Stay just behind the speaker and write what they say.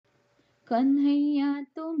कन्हैया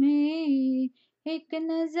तुम्हें एक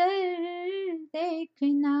नजर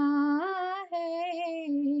देखना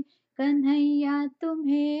है। कन्हैया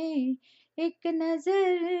तुम्हें एक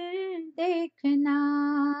नजर देखना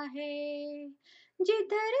है।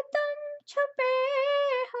 जिधर तुम छुपे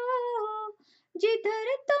हो,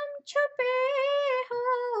 जिधर तुम छुपे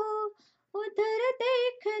हो, उधर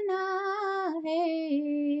देखना है।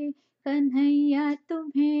 कन्हैया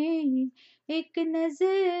तुम्हें एक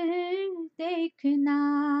नजर देखना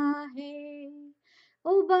है।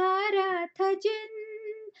 उबारा था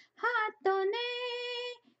जिन हाथों ने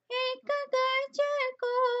एक गज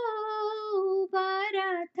को,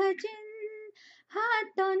 उबारा था जिन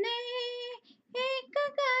हाथों ने एक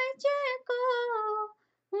गज को,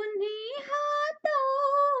 उन्हीं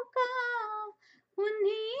हाथों का,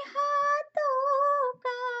 उन्हीं हाथों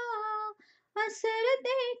का असर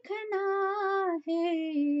देखना है।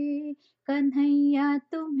 कन्हैया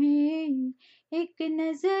तुम्हें एक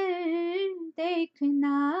नजर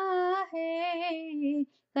देखना है।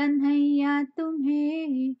 कन्हैया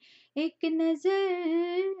तुम्हें एक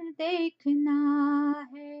नजर देखना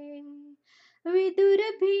है। विदुर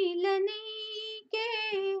भीलनी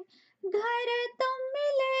के घर तुम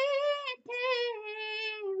मिले थे,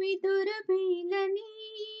 विदुर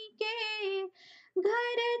भीलनी के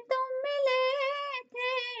घर तुम मिले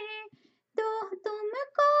थे, तो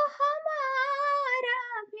तुमको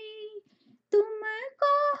हमारा भी,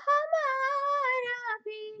 तुमको हमारा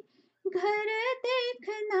भी घर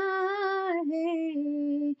देखना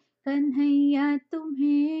है। कन्हैया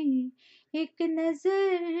तुम्हें एक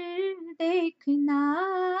नजर देखना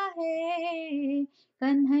है।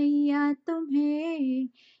 कन्हैया तुम्हें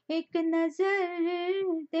एक नजर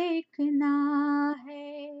देखना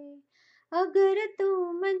है। अगर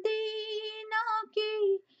तुम दीनों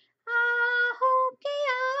की आहों के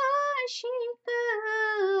आशिक,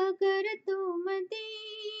 अगर तुम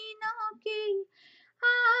दीनों की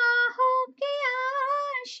आहों के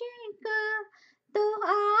आशिक, तो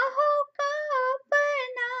आहों का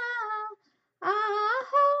अपना,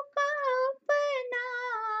 आहों का अपना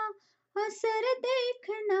असर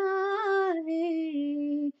देखना है।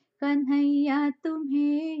 कन्हैया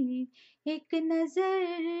तुम्हें एक नजर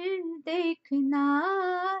देखना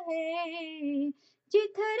है।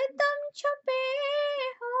 जिधर तुम छुपे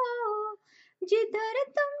हो, जिधर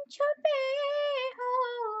तुम छुपे हो,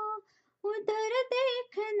 उधर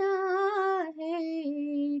देखना है।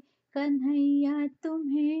 कन्हैया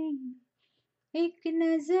तुम्हें एक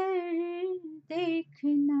नजर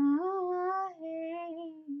देखना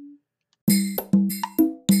है।